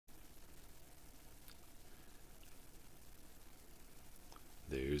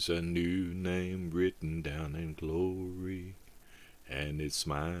There's a new name written down in glory, and it's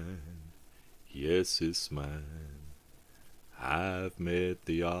mine, yes, it's mine. I've met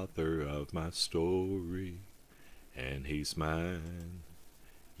the author of my story, and he's mine,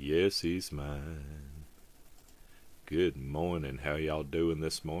 yes, he's mine. Good morning, how y'all doing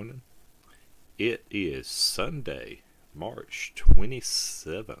this morning? It is Sunday, March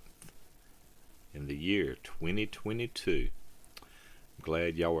 27th, in the year 2022.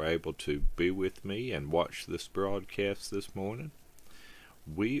 Glad y'all were able to be with me and watch this broadcast this morning.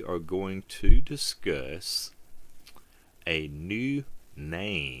 We are going to discuss a new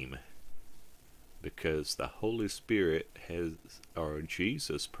name because the Holy Spirit or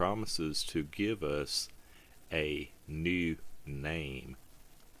Jesus promises to give us a new name.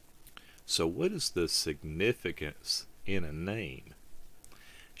 So what is the significance in a name?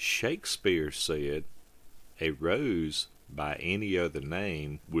 Shakespeare said, "A rose by any other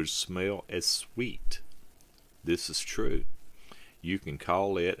name would smell as sweet." This is true. You can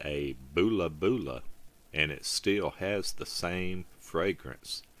call it a bula bula, and it still has the same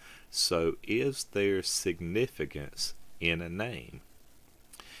fragrance. So is there significance in a name?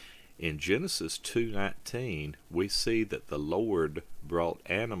 In Genesis 2:19, we see that the Lord brought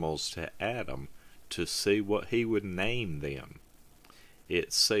animals to Adam to see what he would name them.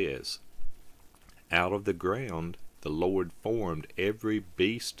 It says, "Out of the ground the Lord formed every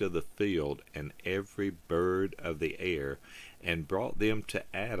beast of the field and every bird of the air, and brought them to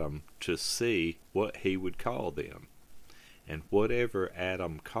Adam to see what he would call them. And whatever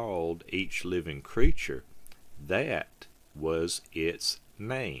Adam called each living creature, that was its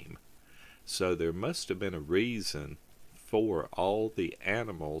name." So there must have been a reason for all the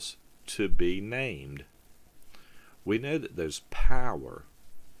animals to be named. We know that there's power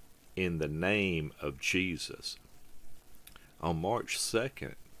in the name of Jesus. On March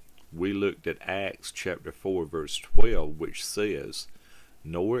 2nd, we looked at Acts chapter 4 verse 12, which says,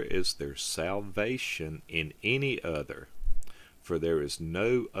 "Nor is there salvation in any other, for there is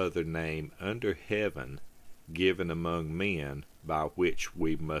no other name under heaven given among men by which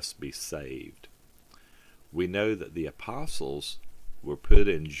we must be saved." We know that the apostles were put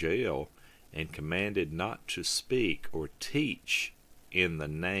in jail and commanded not to speak or teach in the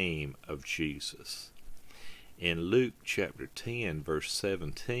name of Jesus. In Luke chapter 10 verse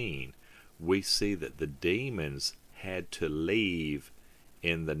 17, we see that the demons had to leave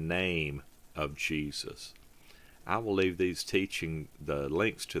in the name of Jesus. I will leave the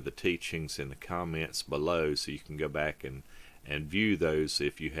links to the teachings in the comments below so you can go back and view those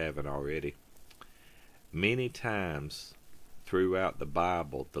if you haven't already. Many times throughout the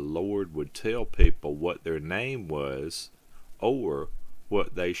Bible, the Lord would tell people what their name was or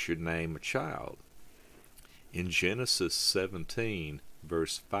what they should name a child. In Genesis 17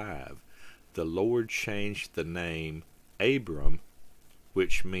 verse 5, the Lord changed the name Abram,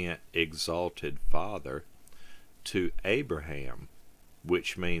 which meant exalted father, to Abraham,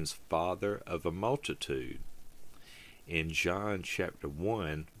 which means father of a multitude. In John chapter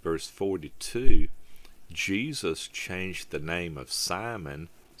 1 verse 42, Jesus changed the name of Simon,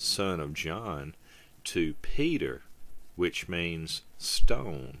 son of John, to Peter, which means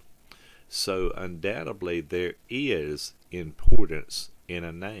stone. So undoubtedly there is importance in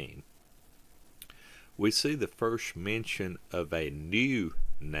a name. We see the first mention of a new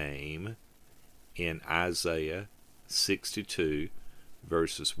name in Isaiah 62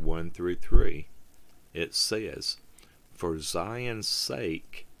 verses 1 through 3. It says, "For Zion's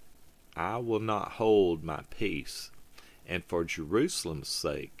sake I will not hold my peace, and for Jerusalem's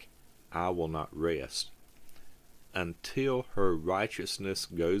sake I will not rest, until her righteousness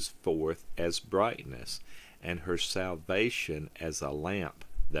goes forth as brightness, and her salvation as a lamp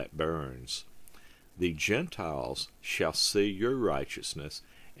that burns. The Gentiles shall see your righteousness,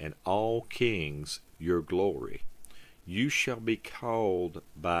 and all kings your glory. You shall be called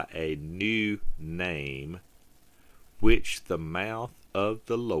by a new name, which the mouth of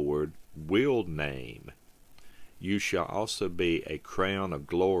the Lord will name. You shall also be a crown of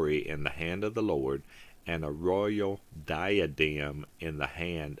glory in the hand of the Lord, and a royal diadem in the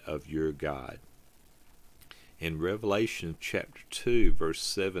hand of your God." In Revelation chapter 2 verse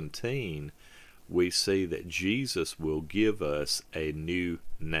 17, we see that Jesus will give us a new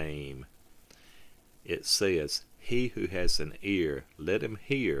name. It says, "He who has an ear, let him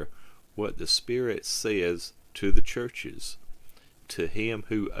hear what the Spirit says to the churches. To him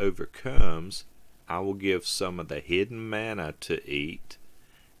who overcomes, I will give some of the hidden manna to eat,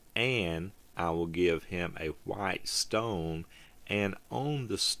 and I will give him a white stone, and on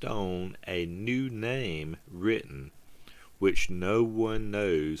the stone a new name written, which no one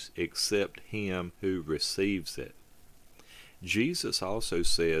knows except him who receives it. Jesus also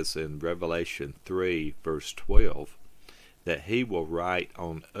says in Revelation 3, verse 12, that he will write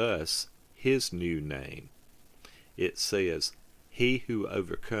on us his new name. It says, "He who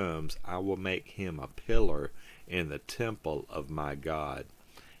overcomes, I will make him a pillar in the temple of my God,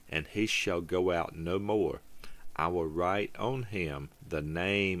 and he shall go out no more. I will write on him the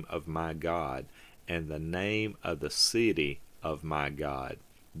name of my God, and the name of the city of my God,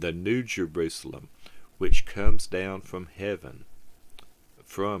 the new Jerusalem, which comes down from heaven,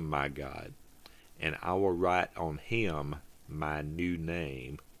 from my God. And I will write on him my new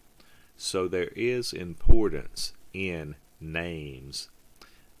name." So there is importance in names.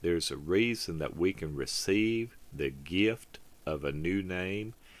 There's a reason that we can receive the gift of a new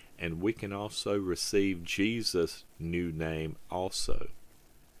name, and we can also receive Jesus' new name also.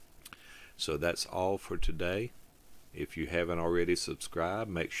 So that's all for today. If you haven't already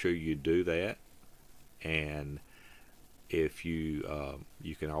subscribed, make sure you do that. And if you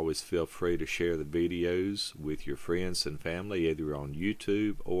can always feel free to share the videos with your friends and family, either on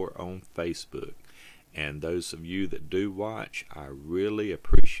YouTube or on Facebook. And those of you that do watch, I really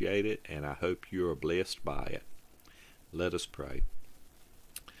appreciate it, and I hope you are blessed by it. Let us pray.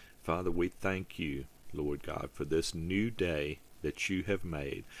 Father, we thank you, Lord God, for this new day that you have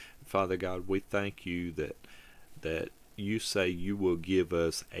made. Father God, we thank you that you say you will give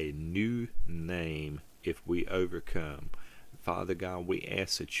us a new name if we overcome. Father God, we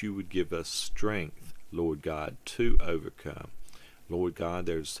ask that you would give us strength, Lord God, to overcome. Lord God,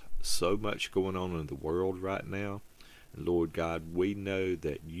 there's so much going on in the world right now. Lord God, we know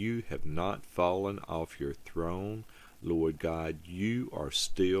that you have not fallen off your throne. Lord God, you are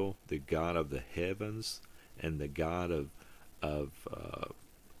still the God of the heavens and the God of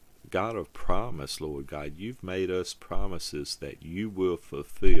promise, Lord God. You've made us promises that you will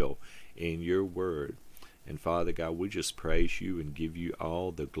fulfill in your word. And Father God, we just praise you and give you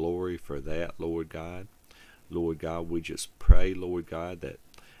all the glory for that, Lord God. Lord God, we just pray, Lord God,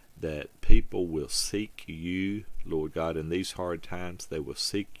 that people will seek you, Lord God, in these hard times. They will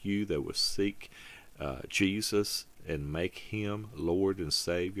seek you. They will seek Jesus and make him Lord and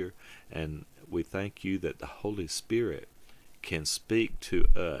Savior. And we thank you that the Holy Spirit can speak to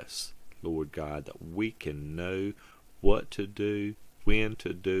us, Lord God, that we can know what to do, when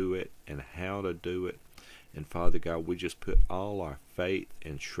to do it, and how to do it. And Father God, we just put all our faith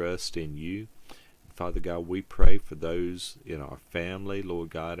and trust in you. Father God, we pray for those in our family, Lord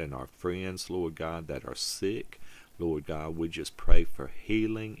God, and our friends, Lord God, that are sick. Lord God, we just pray for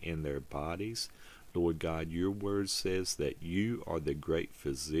healing in their bodies. Lord God, your word says that you are the great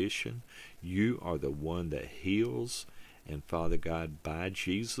physician. You are the one that heals. And Father God, by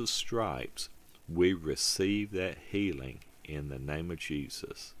Jesus' stripes, we receive that healing in the name of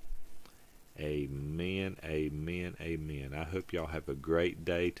Jesus. Amen, amen, amen. I hope y'all have a great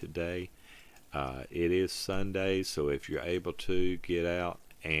day today. It is Sunday, so if you're able to, get out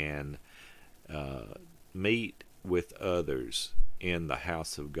and meet with others in the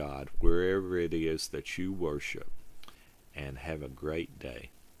house of God, wherever it is that you worship, and have a great day.